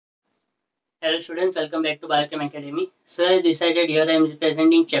Hello students, welcome back to Biochem Academy. So as decided, here I am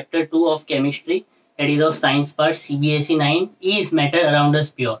representing chapter 2 of chemistry, that is of science part, CBSE 9, is matter around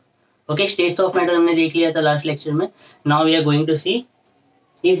us pure. Okay, states of matter हमने देख लिया था last lecture में. Now we are going to see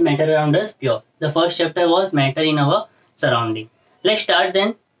is matter around us pure. The first chapter was matter in our surrounding. Let's start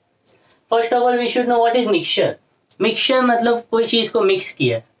then. First of all, we should know what is mixture. Mixture मतलब कोई चीज को mix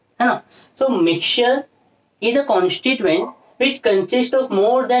किया है ना. So mixture is a constituent which consists of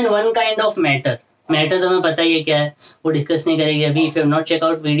more than one kind of matter. Matter तो हमें पता ही है क्या है, वो डिस्कस नहीं करेंगे अभी. If you have not check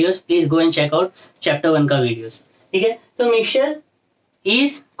out videos, please go and check out chapter 1 का वीडियोस. ठीक है. तो mixture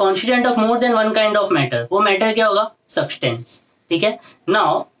is constituent of more than one kind of matter. वो मैटर क्या होगा? सब्सटेंस. ठीक है.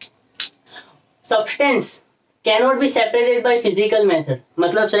 Now substance cannot be separated by physical method.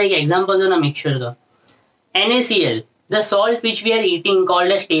 मतलब सर एक एग्जांपल दो ना मिक्सचर का. NaCl, the salt which we are eating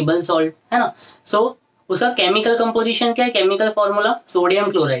called as table salt, है ना. So उसका केमिकल कंपोजिशन क्या है? Chemical formula sodium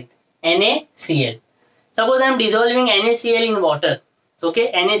chloride NaCl. Suppose I am dissolving NaCl in water. Okay,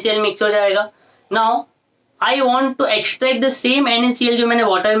 NaCl mix हो जाएगा. Now I want to extract the same NaCl जो मैंने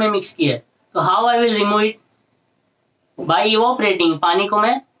water में मिक्स किया है. तो how I will remove it? Bye evaporating. पानी को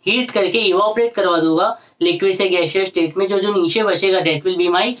मैं हीट करके इवोपरेट करवा दूंगा लिक्विड से गैसियस स्टेट में. जो नीचे बचेगा date will be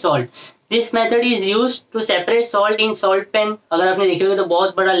my salt. This method is used to separate salt in salt pen. अगर आपने देखोगे तो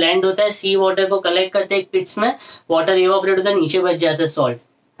बहुत बड़ा लैंड होता है, सी वाटर को कलेक्ट करते हैं पिट्स में, वाटर इवोपरेट होता है, नीचे बच जाता है सॉल्ट,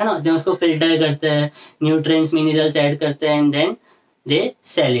 है ना. देन उसको फिल्टर करते हैं, न्यूट्रिएंट्स मिनरल्स ऐड करते हैं and then they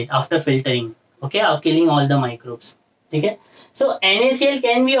sell it after filtering. Okay, आप किलिंग ऑल द माइक्रोब्स. ठीक है. सो NaCl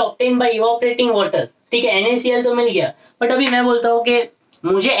can be obtain bye evaporating water. ठीक है, NaCl तो मिल गया, बट अभी मैं बोलता हूँ कि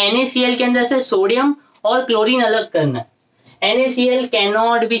मुझे NaCl के अंदर से सोडियम और क्लोरीन अलग करना है. NaCl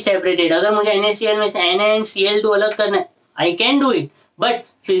cannot be separated. अगर मुझे NaCl में से Na and Cl2 अलग करना है, I can do it, but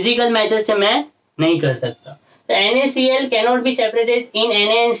physical method से मैं नहीं कर सकता. तो NaCl cannot be separated in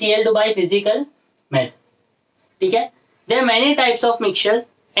Na and Cl2 by physical method. ठीक है. There are many types of mixture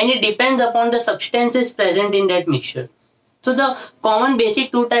and it depends upon the substances present in that mixture. So the common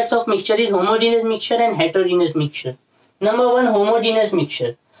basic two types of mixture is homogeneous mixture and heterogeneous mixture. Number one, homogeneous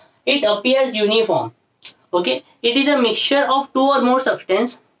mixture. It appears uniform. Okay, it is a mixture of two or more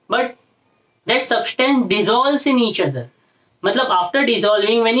substance, but that substance dissolves in each other. मतलब after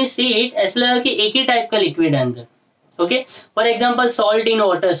dissolving when you see it ऐसा लगा कि एक ही type का liquid है अंदर. Okay, for example salt in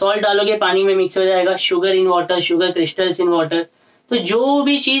water. Salt डालोगे पानी में मिक्स हो जाएगा. Sugar in water, sugar crystals in water. तो जो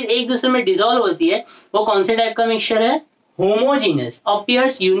भी चीज एक दूसरे में डिसॉल्व होती है वो कौन से टाइप का मिक्सचर है? होमोजीनियस.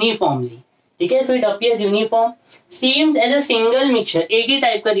 Appears uniformly. ठीक है. So it appears uniform. Seems as a single mixture. एक ही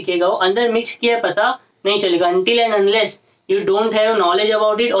टाइप का दिखेगा, वो अंदर मिक्स किया पता नहीं चलेगा until and unless you don't have knowledge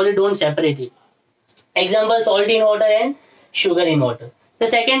about it or you don't separate it. Example, salt in water and sugar in water. The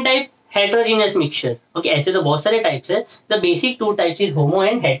second type, heterogeneous mixture. Okay, ऐसे तो बहुत सारे types है. The basic two types is homo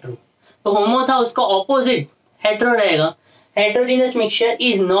and hetero. तो homo था, उसका opposite hetero रहेगा. Heterogeneous mixture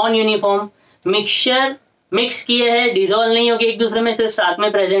is non-uniform. Mixture mix किए है, dissolve नहीं होगी एक दूसरे में, सिर्फ साथ में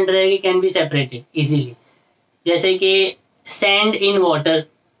present रहेगी, can be separated easily. जैसे कि sand in water,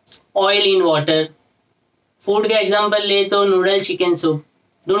 oil in water. Food का एग्जांपल ले तो noodle chicken soup.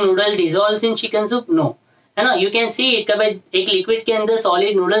 Do noodle dissolves in chicken soup? No, है ना. यू कैन सी इट कब एक लिक्विड के अंदर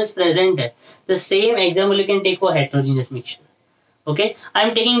सॉलिड नूडल्स प्रेजेंट है. The same example you can take for heterogeneous mixture. Okay, I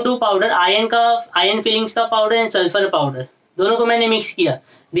am taking to powder, iron filings का powder and sulphur powder. दोनों को मैंने मिक्स किया,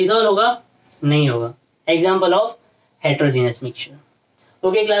 डिसॉल्व होगा? नहीं होगा. Example of heterogeneous mixture.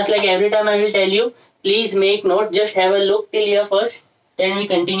 Okay class, like every time I will tell you, please make note, just have a look till here first, then we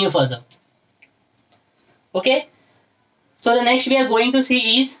continue further. Okay, so the next we are going to see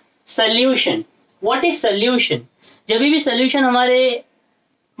is solution. What is solution? जब भी solution हमारे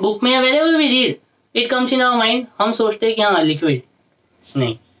book में wherever we read, it comes in our mind, हम सोचते हैं कि हाँ liquid.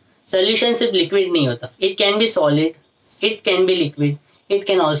 नहीं, solution सिर्फ liquid नहीं होता. It can be solid, it can be liquid, it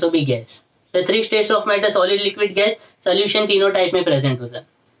can also be gas. The three states of matter, solid, liquid, gas, solution तीनों टाइप में present होता है.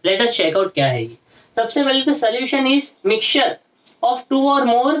 Let us check out क्या है ये. सबसे पहले तो solution is mixture of two or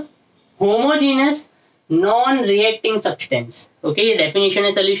more homogeneous non-reacting substance. Okay, ये definition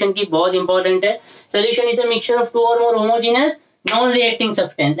है solution की, बहुत important है. Solution is a mixture of two or more homogeneous non-reacting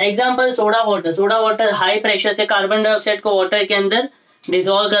substance. Example, soda water. Soda water high pressure से carbon dioxide को water के अंदर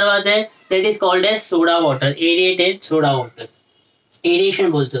dissolve करवाते हैं. That is called as soda water. Aerated soda water.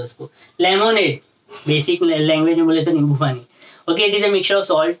 Aeration बोलते हैं उसको. Lemonade, basic language में बोले तो नींबू पानी. Okay, it is a mixture of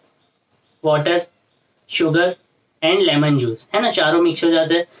salt, water, sugar and lemon juice. है ना, चारों मिक्स हो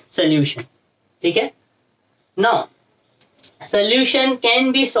जाते हैं. Solution. ठीक है. Now, solution can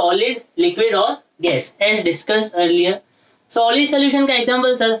be solid, liquid or gas as discussed earlier. Solid solution का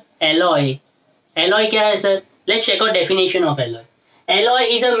example sir, alloy. Alloy क्या है sir? Let's check out definition of alloy. Alloy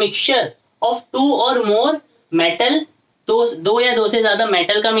is a mixture of 2 or more metal, तो दो या दो से ज्यादा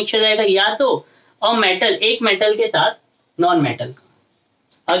metal का मिक्सचर रहेगा, या तो और मेटल एक मेटल के साथ नॉन मेटल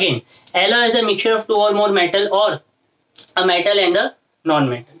का। Again alloy is a mixture of 2 or more metal और a metal and a non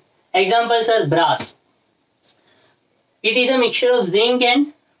metal. Example sir brass, it is a mixture of zinc and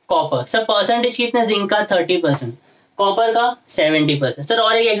copper. Sir percentage कितना zinc का 30%, copper का 70%। Sir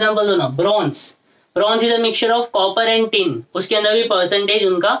और एक example दो ना, bronze, bronze is a mixture of copper and tin, उसके अंदर भी परसेंटेज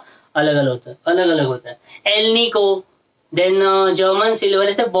उनका अलग अलग होता है। एल्निको, देन जर्मन सिल्वर,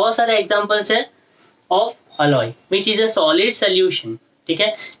 ऐसे बहुत सारे एग्जांपल्स है of alloy which is a solid solution. ठीक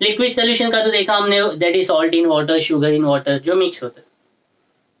है, लिक्विड सोल्यूशन का तो देखा हमने, that is salt in water, sugar in water, जो मिक्स होता है।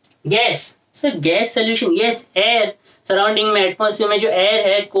 Gas, sir gas solution, yes air, surrounding में एटमॉस्फेयर में जो एयर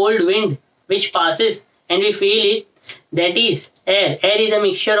है, cold wind which passes and we feel it, that is air. Air is a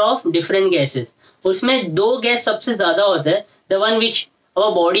mixture of different gases, उसमें दो gas सबसे ज्यादा होता है, the one which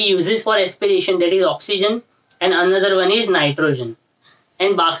our body uses for respiration, that is oxygen, and another one is nitrogen,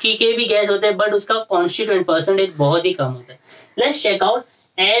 and बाकी के भी gas होते हैं बट उसका कॉन्स्टिट्यूएंट परसेंटेज बहुत ही कम होता है। लेट्स चेक आउट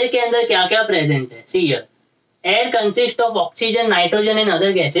एयर के अंदर क्या क्या प्रेजेंट है। See here, air consist of oxygen, nitrogen and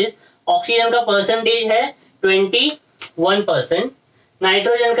other gases. Oxygen का परसेंटेज है 21%,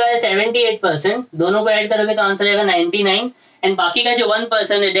 नाइट्रोजन का है 78%, दोनों को ऐड करोगे तो आंसर आएगा 99, एंड बाकी का जो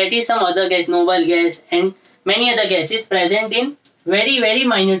 1% है that is some other gas, noble gas and many other gases present in very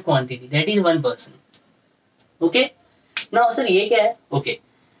minute quantity, that is 1%. okay, now sir ये क्या है? okay,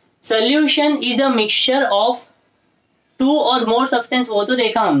 solution is a mixture of 2 or more substance, वो तो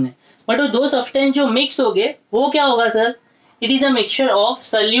देखा हमने, बट वो दो substance जो मिक्स हो गए वो क्या होगा sir? it is a mixture of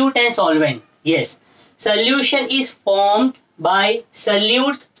solute and solvent. yes, solution is formed by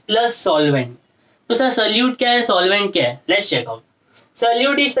solute plus solvent. तो सर solute क्या है, solvent क्या है? let's check out.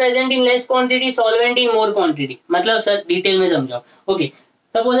 Solute is present in less quantity, solvent in more quantity. मतलब sir detail में समझाओ। okay,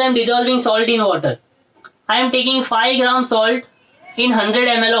 suppose I am dissolving salt in water, I am taking 5 gram salt in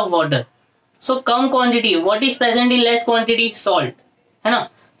 100 ml of water, so come quantity, what is present in less quantity? salt, है ना?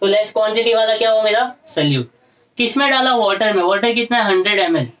 तो less quantity वाला क्या हो मेरा? solute। किसमें डाला? वाटर में। वाटर कितना है? 100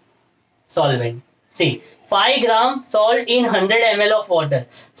 ml solvent। C 5 gram salt in 100 ml of water,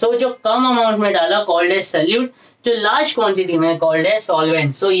 सो जो कम अमाउंट में डाला कॉल्ड एज सल्यूट, जो लार्ज क्वांटिटी में called as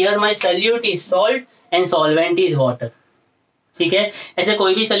solvent. So here my salute is salt and solvent is water. ठीक है, ऐसे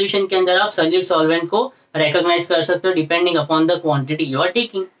कोई भी सोल्यूशन के अंदर आप सल्यूट सॉल्वेंट को रिकॉग्नाइज कर सकते हो depending upon the quantity you are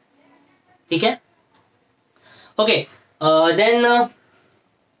taking. ठीक है, ओके, देन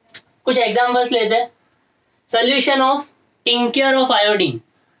कुछ एग्जांपल्स लेते हैं। Solution of tinker of iodine,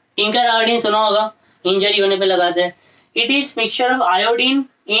 tinker iodine सुना होगा, इंजरी होने पे लगाते हैं। It is mixture of iodine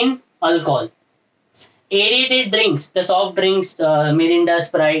in alcohol. Aerated drinks, the soft drinks, Mirinda,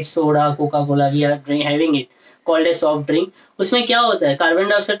 Sprite, soda, Coca Cola, we are having it called a soft drink. उसमें क्या होता है? कार्बन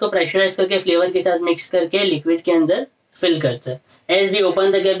डाइऑक्साइड को प्रेशराइज करके फ्लेवर के साथ मिक्स करके लिक्विड के अंदर फिल करता है। एज भी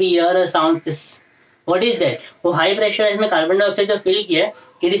open the cap, here a sound, what is that? वो हाई प्रेशराइज में कार्बन डाइऑक्साइड जो फिल किया है,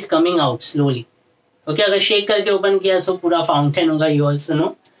 it is coming out slowly. Okay, अगर शेक करके ओपन किया तो पूरा फाउंटेन होगा, यू ऑल्सो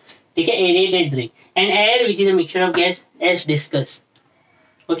नो। ठीक है, aerated drink and air which is a mixture of gas as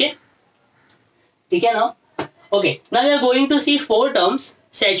discussed. Okay, ठीक है ना? Okay, now we are going to C 4 terms: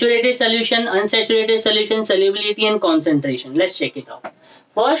 saturated solution, unsaturated solution, solubility and concentration. Let's check it out.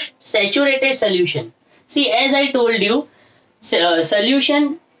 First, saturated solution. See, as I told you, solution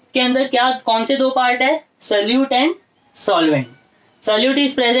के अंदर क्या, कौन से दो part है? solute and solvent. Solute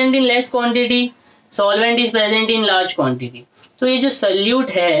is present in less quantity, solvent is present in large quantity. तो ये जो solute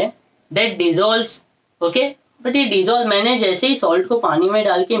है that dissolves, okay, but ये dissolve, मैंने जैसे ही salt को पानी में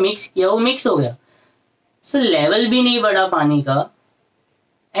डाल के मिक्स किया, वो मिक्स हो गया। सो लेवल भी नहीं बढ़ा पानी का,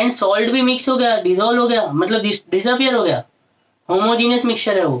 एंड सॉल्ट भी मिक्स हो गया, डिसॉल्व हो गया, मतलब डिसअपियर हो गया। होमोजीनियस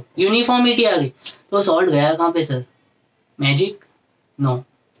मिक्सचर है वो, यूनिफॉर्मिटी आ गई। तो सॉल्ट गया कहाँ पे सर? मैजिक? नो,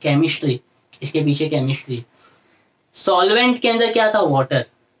 केमिस्ट्री, इसके पीछे केमिस्ट्री। सॉल्वेंट के अंदर क्या था? वाटर,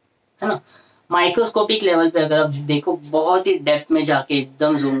 है ना? माइक्रोस्कोपिक लेवल पे अगर आप देखो, बहुत ही डेप्थ में जाके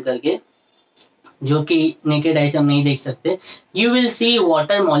एकदम जूम करके, जो कि नेकेड आई से हम नहीं देख सकते, you will see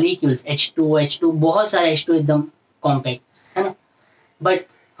water molecules, H2, बहुत सारे H2 एकदम कॉम्पैक्ट, है ना? बट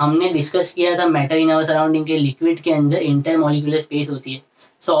हमने डिस्कस किया था मैटर इन आवर सराउंडिंग के लिक्विड के अंदर इंटरमॉलिक्यूलर स्पेस होती है,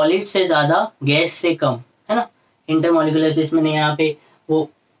 सॉलिड से ज्यादा, गैस से कम, है ना? इंटरमॉलिक्यूलर स्पेस मैंने यहाँ पे वो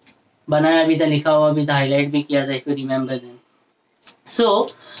बनाया भी था, लिखा हुआ भी था, हाईलाइट भी किया था, इफ यू रिमेम्बर देन। सो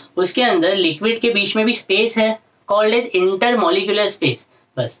उसके अंदर लिक्विड के बीच में भी स्पेस है, कॉल्ड एज इंटरमॉलिक्यूलर स्पेस।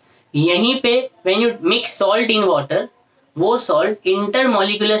 बस यहीं पे when you mix salt in water, वो salt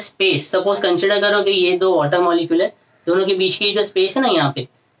intermolecular space, suppose consider करो कि ये दो वाटर मॉलिक्यूल है, दोनों के बीच की जो स्पेस है ना यहाँ पे,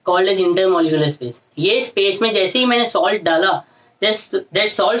 कॉल्ड एज इंटरमॉलिक्यूलर स्पेस। ये स्पेस में जैसे ही मैंने सॉल्ट डाला, that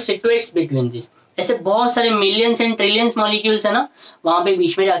salt situates between this. ऐसे बहुत सारे मिलियंस एंड ट्रिलियंस मॉलिक्यूल्स है ना, वहां पे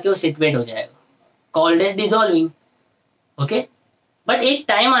बीच में जाके वो सिटुएट हो जाएगा, called as dissolving. Okay, but एक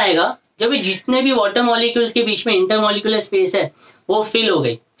टाइम आएगा जब जितने भी वाटर मॉलिक्यूल्स के बीच में इंटरमॉलिक्यूलर स्पेस है वो फिल हो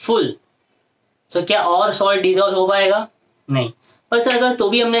गई, फुल. सो क्या और सॉल्ट डिसॉल्व हो पाएगा? नहीं. पर सर अगर तो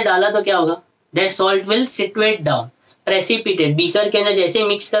भी हमने डाला तो क्या होगा? That salt will सिटुएट down, precipitate. Beaker के अंदर जैसे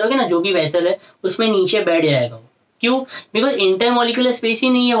मिक्स करोगे ना, जो भी वेसल है उसमें नीचे बैठ जाएगा वो. क्यों? बिकॉज इंटरमॉलिक्यूलर स्पेस ही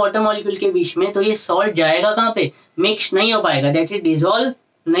नहीं है वाटर मॉलिक्यूल के बीच में, तो ये सॉल्ट जाएगा कहाँ पे? मिक्स नहीं हो पाएगा, दैट इज डिसॉल्व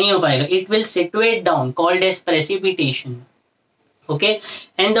नहीं हो पाएगा. It will सिटुएट down, called as precipitation. Okay,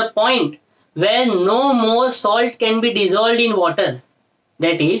 and the point where no more salt can be dissolved in water,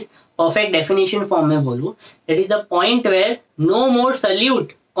 that is perfect definition form में बोलूं, that is the point where no more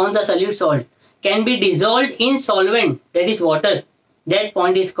solute, कौन सा solute? Salt, can be dissolved in solvent, that is water. That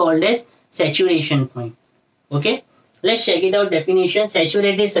point is called as saturation point. Okay, let's check it out. Definition: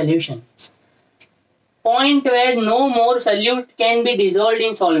 saturated solution, point where no more solute can be dissolved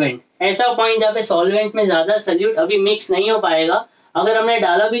in solvent. ऐसा point जहाँ पे solvent में ज्यादा salute अभी mix नहीं हो पाएगा, अगर हमने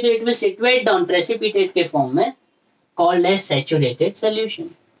डाला भी तो इट विल सिटुएट डाउन, प्रेसिपिटेट के फॉर्म में, called as saturated solution.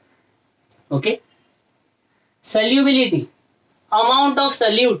 Okay, solubility, amount of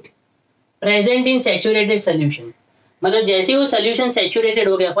solute present in saturated solution. मतलब जैसे वो सॉल्यूशन सैचुरेटेड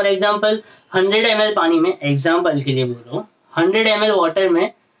हो गया, फॉर एग्जांपल 100 ml पानी में, एग्जांपल के लिए बोल रहा हूँ, 100 ml वाटर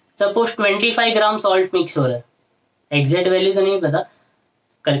में सपोज 25 ग्राम सॉल्ट मिक्स हो रहा है. एग्जैक्ट वैल्यू तो नहीं पता,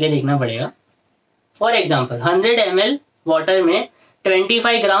 करके देखना पड़ेगा. फॉर एग्जांपल 100 ml वाटर में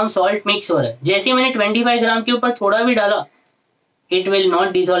 25 ग्राम सॉल्ट मिक्स हो रहा है. जैसे ही मैंने 25 ग्राम के ऊपर थोड़ा भी डाला, it will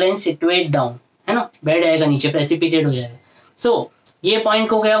not dissolve and सिटुएट down, है ना, बैठ जाएगा नीचे, प्रेसिपिटेट हो जाएगा. सो ये पॉइंट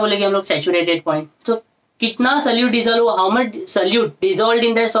को क्या बोलेंगे हम लोग? Saturated point. तो कितना सल्यूट डिसॉल्व हुआ? How much salute dissolved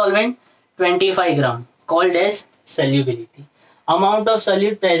in that solvent? 25 gram, called as सल्युबिलिटी. Amount of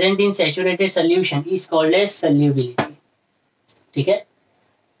solute present in saturated solution is called as सल्युबिलिटी. ठीक है.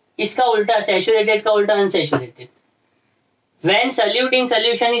 इसका उल्टा, सैचुरेटेड का उल्टा unsaturated. When solute in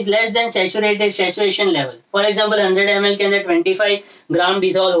solution is less than saturated saturation level, for example 100 ml के अंदर 25 ग्राम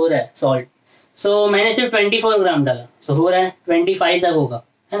dissolve हो रहा है सॉल्ट, सो मैंने सिर्फ 24 ग्राम डाला, सो हो रहा है 25 तक होगा,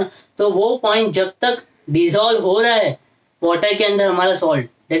 है ना. तो वो पॉइंट जब तक डिसॉल्व हो रहा है वाटर के अंदर हमारा सॉल्ट,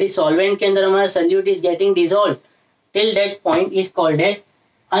 दैट इज सॉल्वेंट के अंदर हमारा salute is getting dissolve, till that point is called as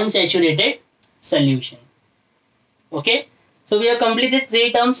unsaturated solution. Okay, so we have completed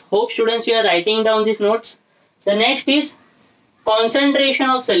 3 terms. Hope students you are writing down these notes. The next is concentration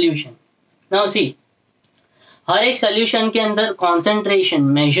of solution. Now see, हर एक solution के अंदर concentration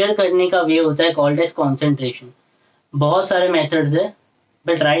measure करने का वे होता है called as concentration. बहुत सारे methods है,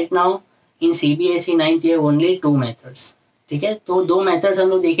 but right now in CBSE 9th you have only 2 methods. ठीक है, तो 2 methods हम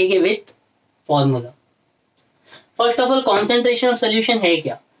लोग देखेंगे with formula. First of all, concentration of solution है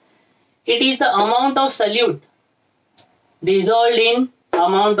क्या? It is the amount of solute dissolved in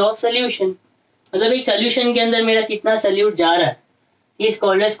amount of solution. मतलब एक solution के अंदर मेरा कितना solute जा रहा है, is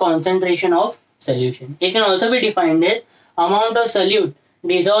called as concentration of solution. It can also be defined as amount of solute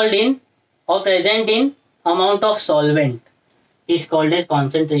dissolved in or present in amount of solvent is called as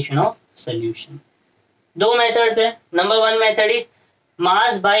concentration of solution. दो methods है. Number 1 method is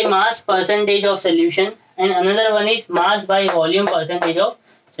mass by mass percentage of solution and another one is mass by volume percentage of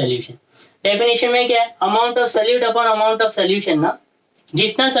solution. Definition में क्या है? Amount of solute upon amount of solution ना,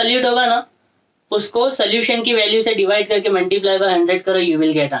 जितना salute होगा ना उसको सोल्यूशन की वैल्यू से डिवाइड करके मल्टीप्लाई बाय 100 करो, you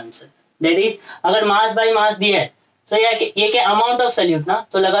will get answer. That is, अगर मास बाय मास दिया है तो ये क्या अमाउंट ऑफ सल्यूट ना,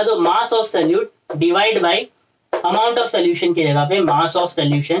 तो लगा दो mass of solute divide by amount of solution की जगह पे mass of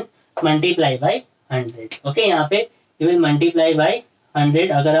solution multiply by 100. Okay, यहाँ पे यू विल मल्टीप्लाई बाय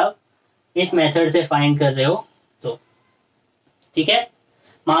 100 अगर आप इस मेथड से फाइंड कर रहे हो तो. ठीक है,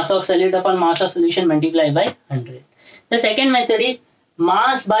 mass of solute upon mass of solution multiplied by 100. The second method is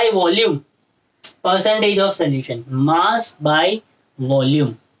mass by volume percentage of solution. Mass by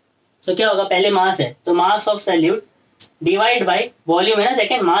volume. So क्या होगा? पहले mass है तो mass of solute divide by volume है ना,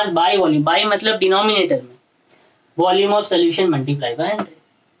 second mass by volume. by मतलब denominator में volume of solution multiplied by 100.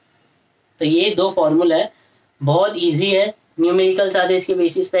 तो ये दो फॉर्मूला है, बहुत इजी है. न्यूमेरिकल्स आते हैं इसके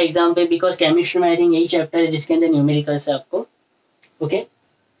बेसिस पे एग्जाम पे, बिकॉज केमिस्ट्री में आई थिंक यही चैप्टर है जिसके अंदर न्यूमेरिकल्स है आपको. ओके,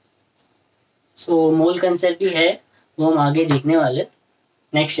 सो मोल कंसेप्ट भी है, वो हम आगे देखने वाले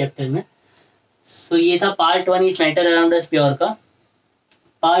नेक्स्ट चैप्टर में. सो ये था part 1 is matter around us pure का.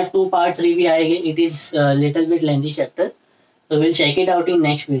 पार्ट 2 पार्ट 3 भी आएंगे. It is little bit lengthy chapter, so we'll check it out in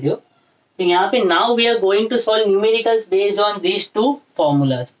next video. तो यहाँ पे now we are going to solve numericals based on these two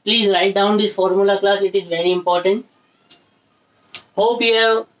formulas. Please write down this formula class, it is very important. Hope you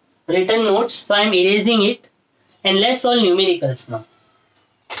have written notes, so I am erasing it. And let's solve numericals now.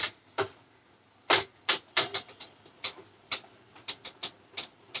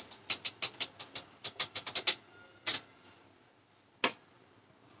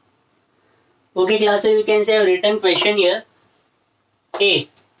 Okay class, so you can say a written question here. A,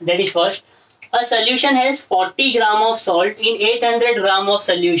 that is first. A solution has 40 gram of salt in 800 gram of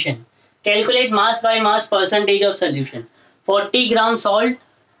solution. Calculate mass by mass percentage of solution. 40 gram salt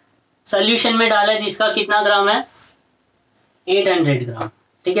solution में डाला है जिसका कितना ग्राम है 800 ग्राम.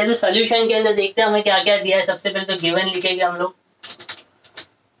 ठीक है, तो solution के अंदर देखते हैं हमें क्या क्या दिया है. सबसे पहले तो गिवन लिखेंगे हम लोग.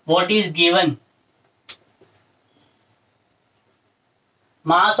 What is given?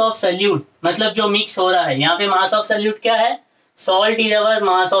 Mass of solute, मतलब जो मिक्स हो रहा है. यहाँ पे मास ऑफ सल्यूट क्या है? Salt is our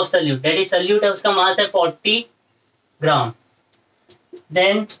mass of solute, that is salute है, उसका मास है 40 ग्राम.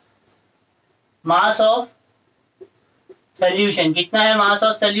 देन मास ऑफ सॉल्यूशन कितना है? Mass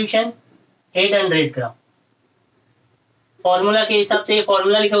of solution 800 gram. Formula के हिसाब से ये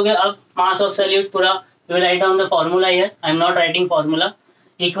फॉर्मूला लिखोगे. अब मास ऑफ सॉल्यूट पूरा you will write down the formula here. I am not writing formula.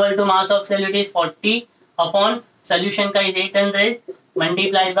 Equal to mass of solute is 40 upon solution का is 800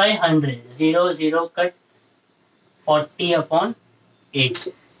 multiply by 100. 0 0 cut 40 upon 8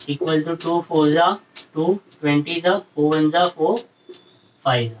 equal to 2 4 जा 2 20 जा 4 1 जा 4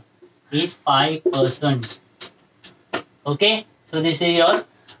 5 is 5%. Okay, so this is your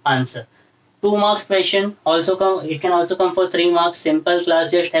answer. 2 marks question also come. It can also come for 3 marks. Simple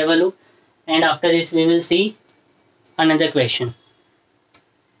class. Just have a look, and after this we will see another question.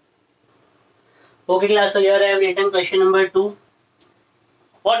 Okay class, so here I have written question number 2.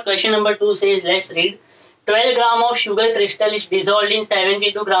 What question number 2 says? Let's read. 12 gram of sugar crystal is dissolved in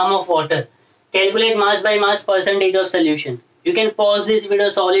 72 gram of water. Calculate mass by mass percentage of solution. You can pause this video,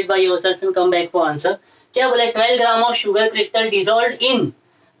 solve it by yourself and come back for answer. क्या बोले? 12 gram of sugar crystal dissolved इन,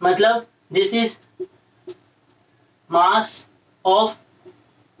 मतलब this is mass of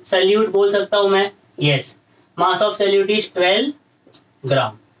solute बोल सकता हूं मैं. Yes, mass of solute is 12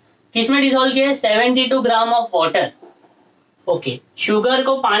 ग्राम. किसमें dissolve किया है? 72 gram of water. Okay, sugar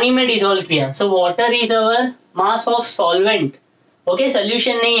को पानी में डिसॉल्व किया, so water is our mass of solvent. Okay,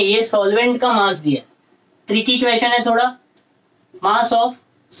 solution नहीं है ये, सॉल्वेंट का मास दिया. ट्रिकी क्वेश्चन है थोड़ा. Mass of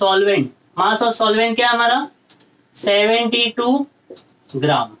solvent, mass of solvent क्या हमारा 72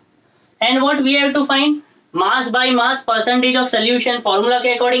 ग्राम. And what we have to find? Mass by mass percentage of solution. Formula के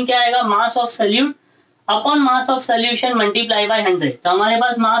अकॉर्डिंग क्या आएगा? Mass of solute upon mass of solution multiply by 100. तो हमारे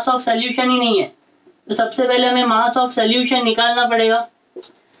पास mass of solution ही नहीं है, तो सबसे पहले हमें मास ऑफ सॉल्यूशन निकालना पड़ेगा.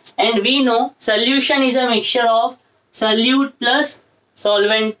 And we know solution is a mixture of solute plus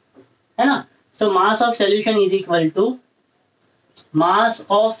solvent, है ना. सो mass of solution is equal to mass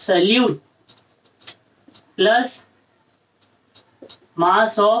of solute plus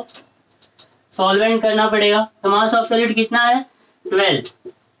mass of solvent करना पड़ेगा. तो मास ऑफ सॉल्यूट कितना है? 12.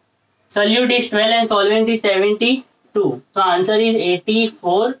 Solute is 12 and solvent is 72. तो answer is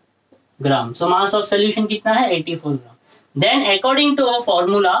 84 gram. So mass of solution कितना है? 84 ग्राम. Then according to our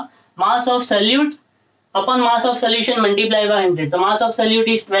formula, mass of solute upon mass of solution multiply by 100. तो mass of solute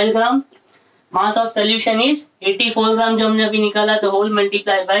is 12 gram, mass of solution is 84 ग्राम जो हमने अभी निकाला, तो whole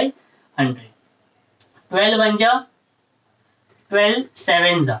multiply by 100. 12 बन जा 12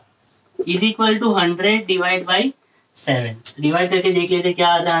 7 जा is equal to 100 divide by 7. Divide करके देख लेते क्या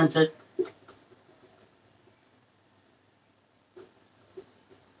आता है आंसर.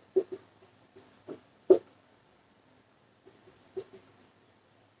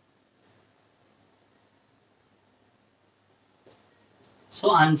 सो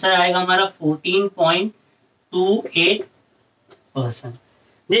आंसर आएगा हमारा 14.28%.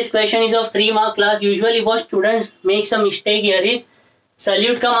 This question is of 3 mark class. Usually वो student makes a mistake here is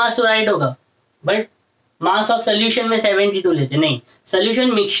solute का मास तो राइट होगा, बट मास ऑफ सॉल्यूशन में 72 लेते नहीं.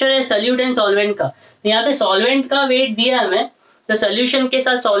 सॉल्यूशन मिक्सचर है सॉल्यूट एंड सॉल्वेंट का. तो यहाँ पे सॉल्वेंट का वेट दिया है हमें, तो सॉल्यूशन के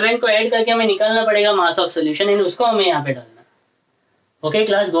साथ सॉल्वेंट को ऐड करके हमें निकालना पड़ेगा मास ऑफ सॉल्यूशन, एंड उसको हमें यहाँ पे डालना. Okay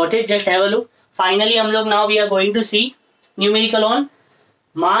class, got it? Just have a look. Finally हम लोग now we are going to C numerical on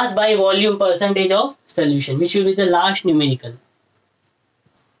mass by volume percentage of solution, which will be the last numerical.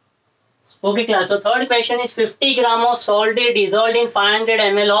 Okay class, so third question is 50 gram of salt is dissolved in 500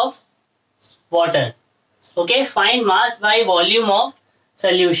 ml of water. Okay, find mass by volume of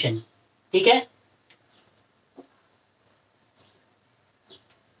solution. ठीक है.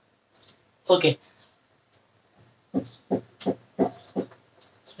 Okay,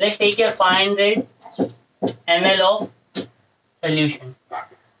 let's take here 500 ml of solution.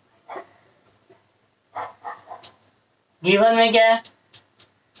 Given में क्या है?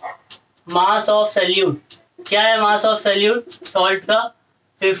 Mass of solute. क्या है mass of solute? Salt का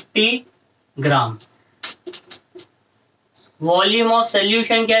 50 ग्राम. Volume of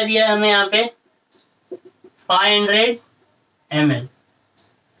solution क्या दिया है हमें यहाँ पे 500 ml.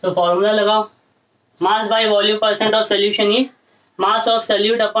 सो फॉर्मूला लगाओ, mass by volume percent of solution is mass of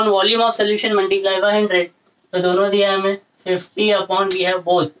solute upon volume of solution multiply by 100. तो दोनों दिया है हमें 50 upon, we have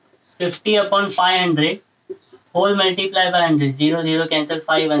both 50 upon 500 whole multiply by 100. 0 0 cancel,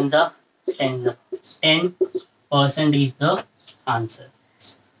 5 ones are 10. 10% is the answer.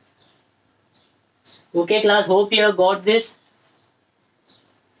 Okay class, hope you have got this.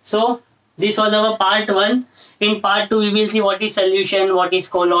 So this was our part 1. In part 2 we will see what is solution, what is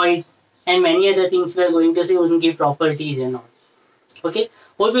colloid, and many other things we are going to see, unki properties and all. Okay,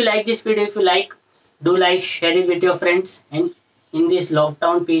 hope you like this video. If you like, do like, share it with your friends, and in this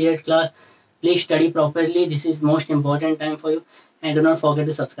lockdown period class, please study properly. This is most important time for you, and do not forget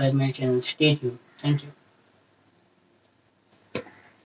to subscribe my channel. Stay tuned. Thank you.